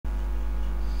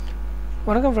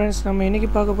வணக்கம் ஃப்ரெண்ட்ஸ், நம்ம இன்றைக்கி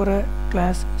பார்க்க போகிற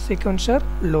கிளாஸ் சீக்வென்சர்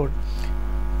லோட்.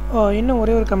 இன்னும்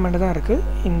ஒரே ஒரு கமெண்ட் தான் இருக்குது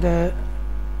இந்த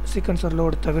சீக்வென்சர்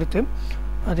லோடு தவிர்த்து.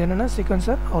 அது என்னென்னா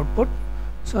சீக்வென்சர் அவுட்புட்.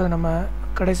 ஸோ அது நம்ம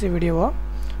கடைசி வீடியோவாக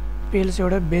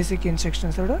பிஎல்சியோட பேசிக்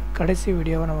இன்ஸ்ட்ரக்ஷன்ஸோட கடைசி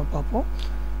வீடியோவாக நம்ம பார்ப்போம்.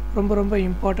 ரொம்ப ரொம்ப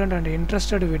இம்பார்ட்டண்ட் அண்ட்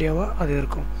இன்ட்ரெஸ்டட் வீடியோவாக அது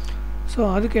இருக்கும். ஸோ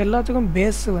அதுக்கு எல்லாத்துக்கும்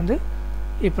பேஸ் வந்து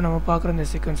இப்போ நம்ம பார்க்குற இந்த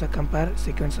சீக்வென்சர் கம்பேர்,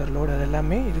 சீக்வென்சர் லோடு, அது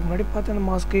எல்லாமே இதுக்கு முன்னாடி பார்த்து அந்த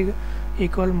மாஸ்க்கு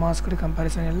ஈக்குவல், மாஸ்க்கு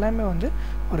கம்பேரிசன் எல்லாமே வந்து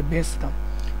ஒரு பேஸ் தான்.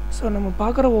 ஸோ நம்ம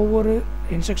பார்க்குற ஒவ்வொரு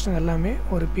இன்ஸ்ட்ரக்ஷன் எல்லாமே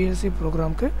ஒரு பிஎல்சி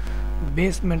ப்ரோக்ராமுக்கு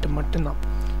பேஸ்மெண்ட் மட்டும்தான்.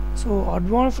 ஸோ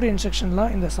அட்வான்ஸ்டு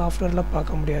இன்ஸ்ட்ரக்ஷன்லாம் இந்த சாஃப்ட்வேரில்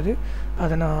பார்க்க முடியாது.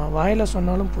 அதை நான் வாயில்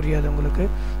சொன்னாலும் புரியாது உங்களுக்கு.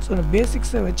 ஸோ அந்த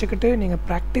பேசிக்ஸை வச்சுக்கிட்டு நீங்கள்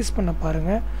ப்ராக்டிஸ் பண்ண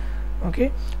பாருங்கள். ஓகே,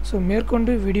 ஸோ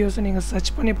மேற்கொண்டு வீடியோஸை நீங்கள் சர்ச்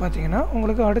பண்ணி பார்த்தீங்கன்னா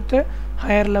உங்களுக்கு அடுத்த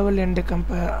ஹையர் லெவல் எண்டு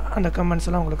அந்த கமெண்ட்ஸ்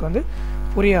எல்லாம் உங்களுக்கு வந்து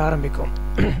புரிய ஆரம்பிக்கும்.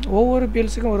 ஒவ்வொரு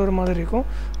பிஎல்சிக்கும் ஒரு மாதிரி இருக்கும்.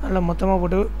 அதில் மொத்தமாக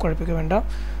போட்டு குழப்பிக்க வேண்டாம்.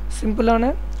 சிம்பிளான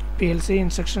பிஎல்சி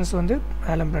இன்ஸ்ட்ரக்ஷன்ஸ் வந்து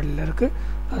ஆலம்பிராடியில் இருக்குது.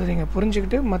 அதை நீங்கள்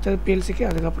புரிஞ்சுக்கிட்டு மற்ற பிஎல்சிக்கு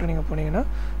அதுக்கப்புறம் நீங்கள் போனீங்கன்னா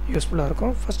யூஸ்ஃபுல்லாக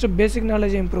இருக்கும். ஃபஸ்ட்டு பேசிக்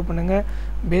நாலேஜை இம்ப்ரூவ் பண்ணுங்கள்.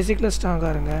 பேசிக்கில்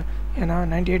ஸ்ட்ராங்காக இருங்க. ஏன்னா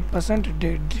 98%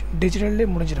 டிஜிட்டல்லே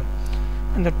முடிஞ்சிடும்.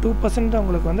 அந்த 2% தான்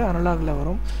உங்களுக்கு வந்து அனலாகில்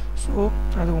வரும். ஸோ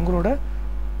அது உங்களோட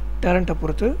டேலண்ட்டை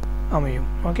பொறுத்து அமையும்.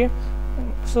 ஓகே,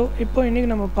 ஸோ இப்போ இன்றைக்கி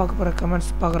நம்ம பார்க்க போகிற கமெண்ட்ஸ்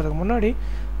பார்க்குறதுக்கு முன்னாடி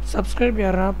சப்ஸ்கிரைப்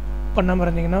யாரா பண்ணாமல்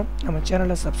இருந்தீங்கன்னா நம்ம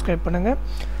சேனலை சப்ஸ்கிரைப் பண்ணுங்கள்.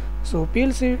 ஸோ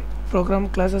பிஎல்சி ப்ரோக்ராம்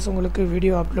கிளாஸஸ் உங்களுக்கு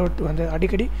வீடியோ அப்லோட் வந்து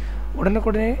அடிக்கடி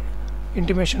உடனுக்குடனே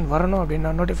இன்டிமேஷன் வரணும்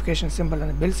அப்படின்னா நோட்டிஃபிகேஷன் சிம்பிள்,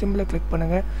 அந்த பெல் சிம்பிளை கிளிக்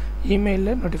பண்ணுங்கள்.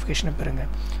 இமெயிலில் நோட்டிஃபிகேஷனை பெறுங்க.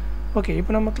 ஓகே,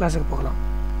 இப்போ நம்ம கிளாஸுக்கு போகலாம்.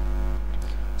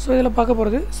 ஸோ இதில் பார்க்க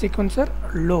போகிறது சீக்வென்சர்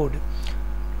லோடு.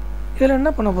 இதில் என்ன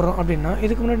பண்ண போகிறோம் அப்படின்னா,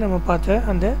 இதுக்கு முன்னாடி நம்ம பார்த்த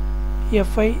அந்த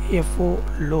FIFO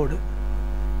லோடு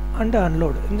அண்ட்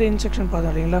அன்லோடு இந்த இன்ஸ்ட்ரக்ஷன்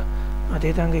பார்த்தோம் இல்லைங்களா,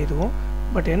 அதே தாங்க இதுவும்.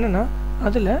 பட் என்னென்னா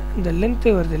அதில் இந்த லென்த்து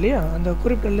வருது இல்லையா, அந்த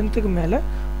குறிப்பிட்ட லென்த்துக்கு மேலே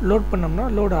லோட் பண்ணோம்னா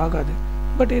லோடு ஆகாது.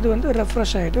 பட் இது வந்து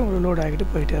ரெஃப்ரெஷ் ஆகிட்டு உங்களுக்கு லோட் ஆகிட்டு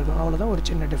போயிட்டே இருக்கும். அவ்வளோதான் ஒரு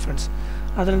சின்ன டிஃப்ரென்ஸ்.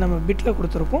 அதில் நம்ம பிட்டில்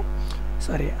கொடுத்துருப்போம்,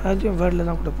 சாரி அதுலேயும் வேர்டில்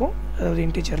தான் கொடுப்போம், அதாவது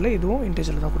இன்டீஜரில், இதுவும்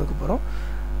இன்டீஜரில் தான் கொடுக்க போகிறோம்.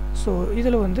 ஸோ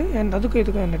இதில் வந்து அதுக்கும்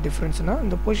இதுக்கும் என்ன டிஃப்ரென்ஸ்னால்,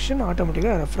 இந்த பொசிஷன்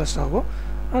ஆட்டோமேட்டிக்காக ரெஃப்ரெஷ் ஆகும்,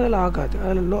 அதில் ஆகாது.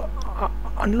 அதில்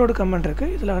அன்லோடு கமெண்ட்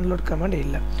இருக்குது, இதில் அன்லோடு கமெண்ட்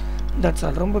இல்லை. That's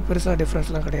all. ரொம்ப பெருசாக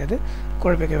டிஃப்ரென்ஸ்லாம் கிடையாது,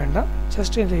 குழப்பிக்க வேண்டாம்.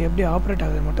 ஜஸ்ட்டு இது எப்படி ஆப்ரேட்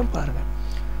ஆகுது மட்டும் பாருங்கள்.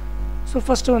 ஸோ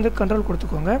ஃபஸ்ட்டு வந்து கண்ட்ரோல்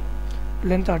கொடுத்துக்கோங்க,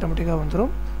 லென்த் ஆட்டோமேட்டிக்காக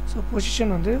வந்துடும். ஸோ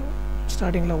பொசிஷன் வந்து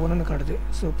ஸ்டார்டிங்கில் 1ன்னு காட்டுது.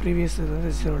 ஸோ ப்ரீவியஸ் இது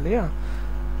வந்து 0 இல்லையா,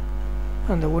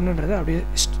 அந்த 1ன்றது அப்படியே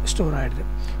ஸ்டோர் ஆகிடுது.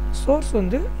 சோர்ஸ்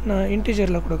வந்து நான்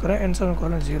இன்டீஜரில் கொடுக்குறேன்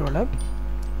N7:0ல்.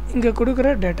 இங்கே கொடுக்குற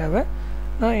டேட்டாவை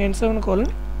நான்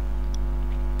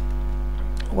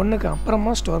N7:1க்கு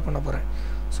அப்புறமா ஸ்டோர் பண்ண போகிறேன்.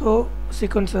 ஸோ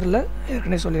சீக்வென்சரில்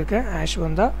ஏற்கனவே சொல்லியிருக்கேன், ஆஷ்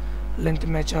வந்தால் லென்த்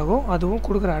மேட்ச் ஆகும். அதுவும்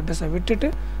கொடுக்குற அட்ரஸை விட்டுட்டு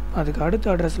அதுக்கு அடுத்த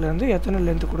அட்ரஸ்லேருந்து எத்தனை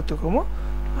லென்த்து கொடுத்துக்கோமோ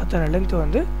அத்தனை லென்த்து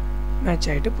வந்து மேட்ச்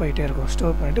ஆகிட்டு போயிட்டே இருக்கும்,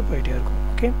 ஸ்டோர் பண்ணிட்டு போயிட்டே இருக்கும்.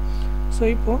 ஓகே, ஸோ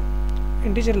இப்போது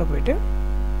இன்டீஜரில் போயிட்டு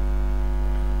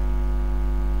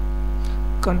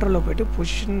கண்ட்ரோலில் போய்ட்டு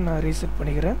பொசிஷன் நான் ரீசெட்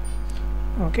பண்ணிக்கிறேன்.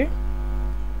 ஓகே,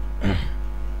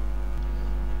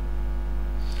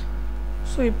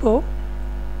 ஸோ இப்போது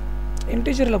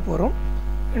இன்டீஜரில் போகிறோம்.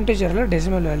 இன்டீஜரில்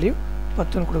டெசிமல் வேல்யூ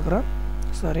 10ன்னு கொடுக்குறேன்.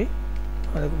 சாரி,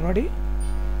 அதுக்கு முன்னாடி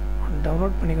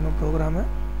டவுன்லோட் பண்ணிக்கணும், ப்ரோக்ராமை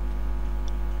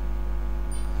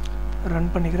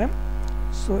ரன் பண்ணிக்கிறேன்.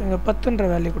 ஸோ இங்கே 10ன்ற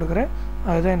வேல்யூ கொடுக்குறேன்,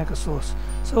 அதுதான் எனக்கு சோர்ஸ்.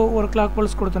 ஸோ ஒரு கிளாக்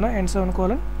பல்ஸ் கொடுத்தோன்னா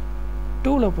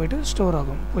N7:2ல் போய்ட்டு ஸ்டோர்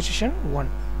ஆகும், பொசிஷன் 1.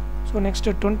 ஸோ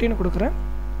நெக்ஸ்ட்டு 20ன்னு கொடுக்குறேன்.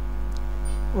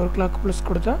 ஒரு கிளாக் பல்ஸ்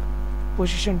கொடுத்தா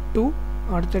பொசிஷன் 2,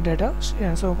 அடுத்த டேட்டா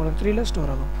N7:3ல் ஸ்டோர்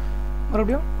ஆகும்.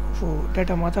 மறுபடியும்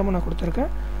டேட்டா மாற்றாமல் நான்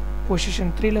கொடுத்துருக்கேன்,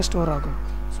 பொசிஷன் 3ல் ஸ்டோர் ஆகும்.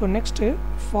 ஸோ நெக்ஸ்ட்டு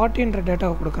 40ன்ற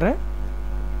டேட்டாவை கொடுக்குறேன்.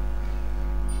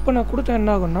 இப்போ நான் கொடுத்தா என்ன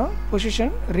ஆகும்னா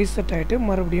பொசிஷன் ரீசெட் ஆகிட்டு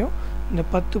மறுபடியும் இந்த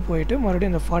 10 போயிட்டு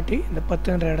மறுபடியும் இந்த 40 இந்த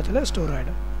 10ன்ற இடத்துல ஸ்டோர்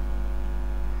ஆகிடும்.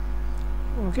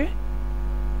 ஓகே,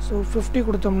 ஸோ 50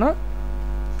 கொடுத்தோம்னா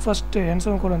ஃபஸ்ட்டு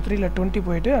N7:3ல் 20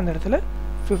 போயிட்டு அந்த இடத்துல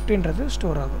 50ன்றது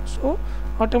ஸ்டோர் ஆகும். ஸோ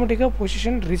ஆட்டோமேட்டிக்காக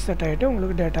பொசிஷன் ரீசெட் ஆகிட்டு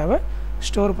உங்களுக்கு டேட்டாவை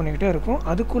ஸ்டோர் பண்ணிக்கிட்டே இருக்கும்.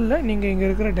 அதுக்குள்ளே நீங்கள் இங்கே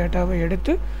இருக்கிற டேட்டாவை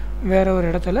எடுத்து வேறு ஒரு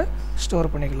இடத்துல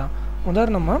ஸ்டோர் பண்ணிக்கலாம்.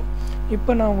 உதாரணமாக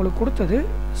இப்போ நான் உங்களுக்கு கொடுத்தது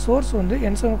சோர்ஸ் வந்து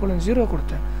N7:0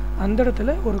 கொடுத்தேன். அந்த இடத்துல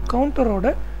ஒரு கவுண்டரோட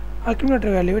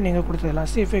அக்யூமுலேட்டர் வேல்யூவை நீங்கள் கொடுத்துடலாம்.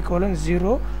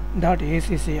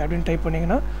 C5:0.acc அப்படின்னு டைப்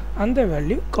பண்ணிங்கன்னா அந்த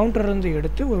வேல்யூ கவுண்டர்லேருந்து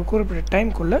எடுத்து ஒரு குறிப்பிட்ட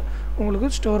டைம்குள்ளே உங்களுக்கு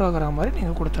ஸ்டோர் ஆகிற மாதிரி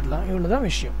நீங்கள் கொடுத்துடலாம். இவ்வளோ தான்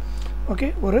விஷயம். ஓகே,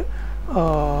 ஒரு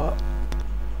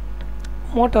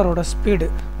மோட்டாரோட ஸ்பீடு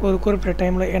ஒரு குறிப்பிட்ட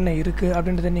டைமில் என்ன இருக்குது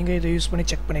அப்படின்றத நீங்கள் இதை யூஸ் பண்ணி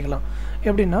செக் பண்ணிக்கலாம்.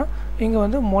 எப்படின்னா இங்கே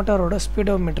வந்து மோட்டாரோட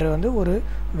ஸ்பீடோமீட்டரை வந்து ஒரு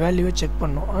வேல்யூவை செக்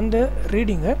பண்ணணும். அந்த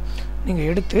ரீடிங்கை நீங்கள்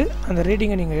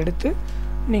எடுத்து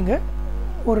நீங்கள்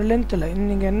ஒரு லென்த்தில்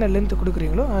நீங்கள் என்ன லென்த்து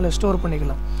கொடுக்குறீங்களோ அதில் ஸ்டோர்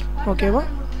பண்ணிக்கலாம். ஓகேவா?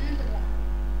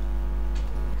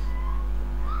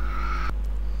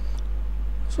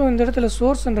 ஸோ இந்த இடத்துல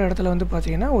சோர்ஸ்ன்ற இடத்துல வந்து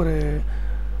பார்த்தீங்கன்னா ஒரு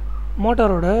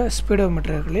மோட்டாரோட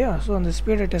ஸ்பீடோமீட்டர் இருக்கு இல்லையா? ஸோ அந்த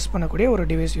ஸ்பீடை டெஸ்ட் பண்ணக்கூடிய ஒரு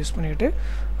டிவைஸ் யூஸ் பண்ணிவிட்டு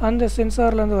அந்த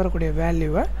சென்சார்லேருந்து வரக்கூடிய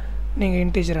வேல்யூவை நீங்கள்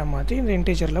இன்டீஜராக மாற்றி இந்த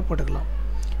இன்டீஜரில் போட்டுக்கலாம்.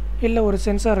 இல்லை ஒரு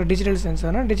சென்சார் டிஜிட்டல்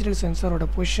சென்சார்னால் டிஜிட்டல் சென்சாரோட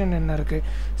பொசிஷன் என்ன இருக்குது,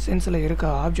 சென்ஸில் இருக்கா,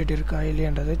 ஆப்ஜெக்ட் இருக்கா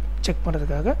இல்லையன்றதை செக்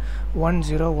பண்ணுறதுக்காக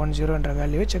 1010 என்ற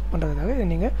வேல்யூவை செக் பண்ணுறதுக்காக இதை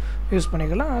நீங்கள் யூஸ்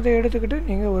பண்ணிக்கலாம். அதை எடுத்துக்கிட்டு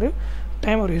நீங்கள் ஒரு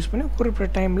டைமர் யூஸ் பண்ணி குறிப்பிட்ட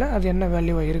டைமில் அது என்ன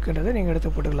வேல்யூவாக இருக்குன்றதை நீங்கள்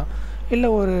எடுத்து போட்டுக்கலாம். இல்லை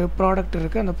ஒரு ப்ராடக்ட்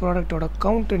இருக்குது, அந்த ப்ராடக்ட்டோட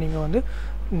கவுண்ட்டு நீங்கள் வந்து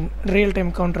ரியல் டைம்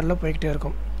கவுண்டரில் போய்கிட்டே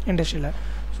இருக்கும் இண்டஸ்ட்ரியில்.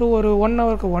 ஸோ ஒரு 1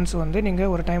 ஹவருக்கு ஒன்ஸ் வந்து நீங்கள்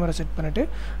ஒரு டைமரை செட் பண்ணிவிட்டு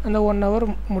அந்த 1 ஹவர்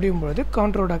முடியும் பொழுது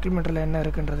கவுண்டரோட அக்யூமெண்ட்டில் என்ன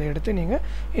இருக்குன்றதை எடுத்து நீங்கள்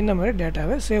இந்த மாதிரி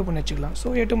டேட்டாவை சேவ் பண்ணி வச்சுக்கலாம். ஸோ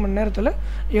 8 மணி நேரத்தில்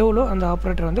எவ்வளோ அந்த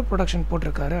ஆப்ரேட்டர் வந்து ப்ரொடக்ஷன்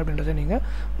போட்டிருக்காரு அப்படின்றத நீங்கள்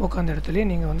உட்காந்த இடத்துலையே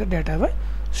நீங்கள் வந்து டேட்டாவை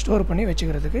ஸ்டோர் பண்ணி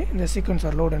வச்சுக்கிறதுக்கு இந்த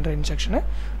சீக்வென்சர் லோட் என்ற இன்ஸ்ட்ரக்ஷனை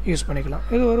யூஸ் பண்ணிக்கலாம்.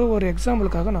 இது ஒரு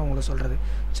எக்ஸாம்பிளுக்காக நான் உங்களுக்கு சொல்கிறது,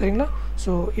 சரிங்களா?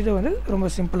 ஸோ இது வந்து ரொம்ப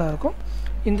சிம்பிளாக இருக்கும்.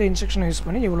 இந்த இன்ஸ்ட்ரக்ஷனை யூஸ்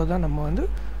பண்ணி இவ்வளோ தான் நம்ம வந்து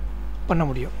பண்ண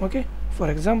முடியும். ஓகே,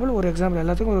 ஃபார் எக்ஸாம்பிள் ஒரு எக்ஸாம்பிள்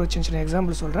எல்லாத்துக்கும் ஒரு சின்ன சின்ன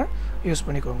எக்ஸாம்பிள் சொல்கிறேன், யூஸ்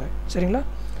பண்ணிக்கோங்க, சரிங்களா?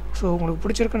 ஸோ உங்களுக்கு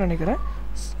பிடிச்சிருக்குன்னு நினைக்கிறேன்.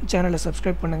 சேனலை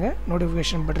சப்ஸ்கிரைப் பண்ணுங்கள்,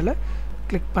 நோட்டிஃபிகேஷன் பட்டனில்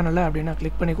கிளிக் பண்ணலை அப்படின்னா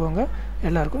கிளிக் பண்ணிக்கோங்க,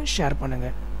 எல்லாருக்கும் ஷேர்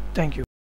பண்ணுங்கள். தேங்க்யூ.